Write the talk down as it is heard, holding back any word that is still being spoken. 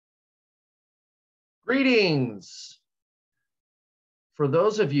Greetings. For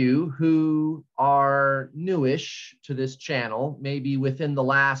those of you who are newish to this channel, maybe within the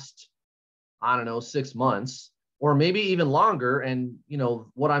last, I don't know, 6 months, or maybe even longer, and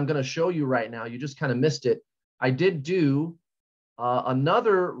what I'm going to show you right now, you just kind of missed it. I did do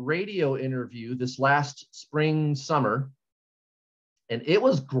another radio interview this last spring, summer, and it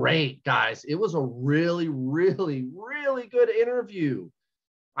was great, guys. It was a really, really, really good interview.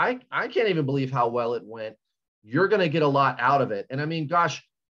 I can't even believe how well it went. You're going to get a lot out of it. And I mean, gosh,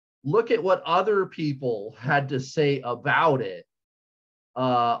 look at what other people had to say about it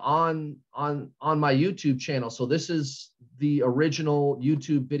on my YouTube channel. So this is the original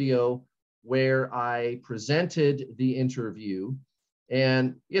YouTube video where I presented the interview.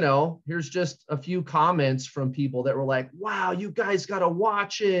 And, here's just a few comments from people that were like, wow, you guys got to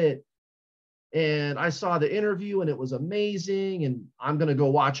watch it. And I saw the interview and it was amazing. And I'm going to go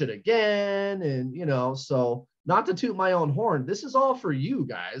watch it again. And, so not to toot my own horn, this is all for you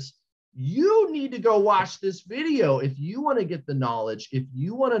guys. You need to go watch this video if you want to get the knowledge, if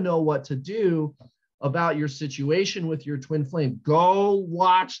you want to know what to do about your situation with your twin flame. Go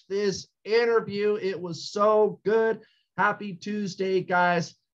watch this interview. It was so good. Happy Tuesday,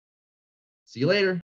 guys. See you later.